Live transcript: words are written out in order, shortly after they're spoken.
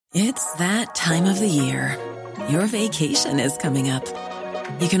It's that time of the year. Your vacation is coming up.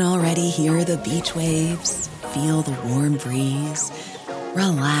 You can already hear the beach waves, feel the warm breeze,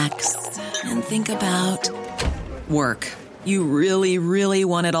 relax, and think about work. You really, really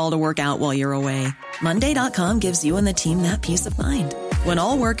want it all to work out while you're away. Monday.com gives you and the team that peace of mind. When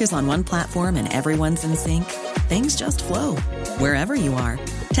all work is on one platform and everyone's in sync, things just flow. Wherever you are,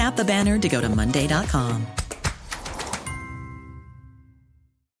 tap the banner to go to Monday.com.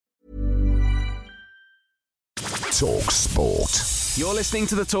 talkSPORT. You're listening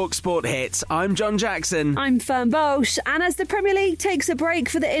to the talkSPORT Hits. I'm John Jackson. I'm Fern Bosch. And as the Premier League takes a break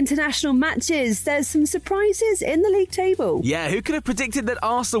for the international matches, there's some surprises in the league table. Yeah, who could have predicted that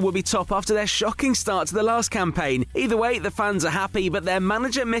Arsenal would be top after their shocking start to the last campaign? Either way, the fans are happy, but their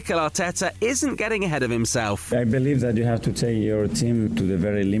manager Mikel Arteta isn't getting ahead of himself. I believe that you have to take your team to the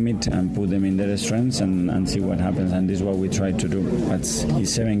very limit and put them in their strengths and see what happens, and this is what we try to do. But in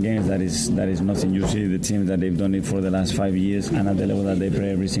 7 games, that is nothing. You see the team that they've done it for the last 5 years and at the level that they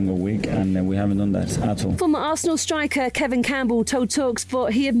play every single week, and we haven't done that at all. Former Arsenal striker Kevin Campbell told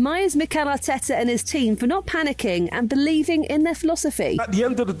talkSPORT he admires Mikel Arteta and his team for not panicking and believing in their philosophy. At the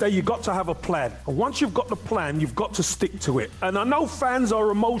end of the day, you've got to have a plan. And once you've got the plan, you've got to stick to it. And I know fans are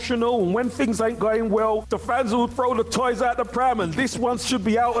emotional, and when things ain't going well, the fans will throw the toys out the pram, and this one should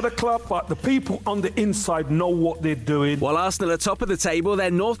be out of the club. But the people on the inside know what they're doing. While Arsenal are top of the table, their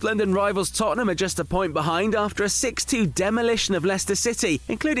North London rivals Tottenham are just a point behind after a 6-2 demolition of Leicester City,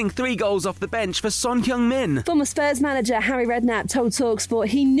 including 3 goals off the bench for Son Heung-min. Former Spurs manager Harry Redknapp told talkSPORT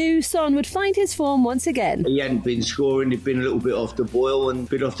he knew Son would find his form once again. He hadn't been scoring, he'd been a little bit off the boil and a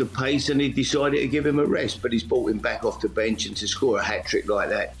bit off the pace, and he decided to give him a rest, but he's brought him back off the bench, and to score a hat-trick like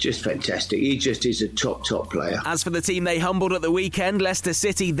that, just fantastic. He just is a top player. As for the team they humbled at the weekend, Leicester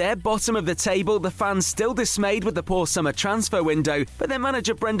City, they're bottom of the table. The fans still dismayed with the poor summer transfer window, but their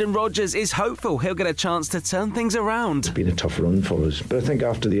manager Brendan Rodgers is hopeful he'll get a chance to turn things around. It's been a tough run for us, but I think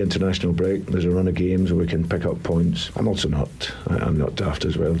after the international break, there's a run of games where we can pick up points. I'm not daft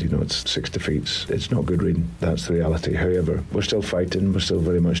as well. You know, it's 6 defeats. It's not good reading. That's the reality. However, we're still fighting. We're still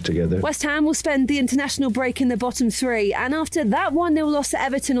very much together. West Ham will spend the international break in the bottom 3, and after that 1-0 loss to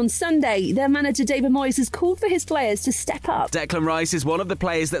Everton on Sunday, their manager David Moyes has called for his players to step up. Declan Rice is one of the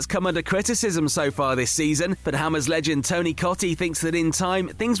players that's come under criticism so far this season, but Hammers legend Tony Cottee thinks that in time,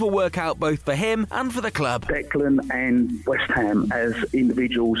 things will work out both for him and for the club. Declan and West Ham as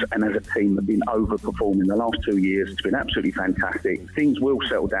individuals and as a team have been overperforming the last 2 years. It's been absolutely fantastic. Things will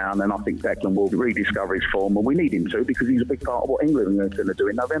settle down, and I think Declan will rediscover his form, and we need him to, because he's a big part of what England are going to do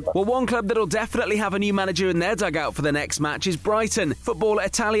in November. Well, one club that'll definitely have a new manager in their dugout for the next match is Brighton. Football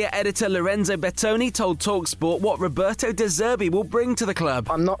Italia editor Lorenzo Bettoni told talkSPORT what Roberto De Zerbi will bring to the club.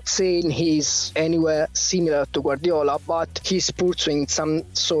 I'm not saying he's anywhere similar to Guardiola, but he's pursuing some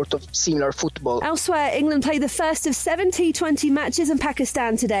sort of similar football. Elsewhere, England play the first of 7 T20 matches in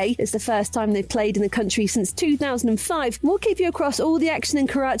Pakistan today. It's the first time they've played in the country since 2005. We'll keep you across all the action in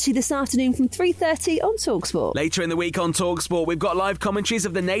Karachi this afternoon from 3:30 on talkSPORT. Later in the week on talkSPORT, we've got live commentaries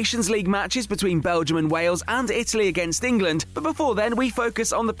of the Nations League matches between Belgium and Wales and Italy against England. But before then, we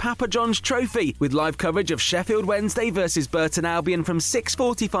focus on the Papa John's Trophy with live coverage of Sheffield Wednesday versus Burton Albion from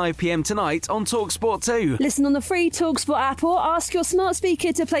 6:45pm tonight on talkSPORT 2. Listen on the free talkSPORT app or ask your smart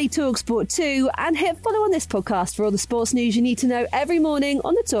speaker to play talkSPORT 2, and hit follow on this podcast for all the sports news you need to know every morning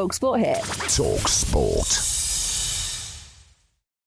on the talkSPORT Hit. talkSPORT.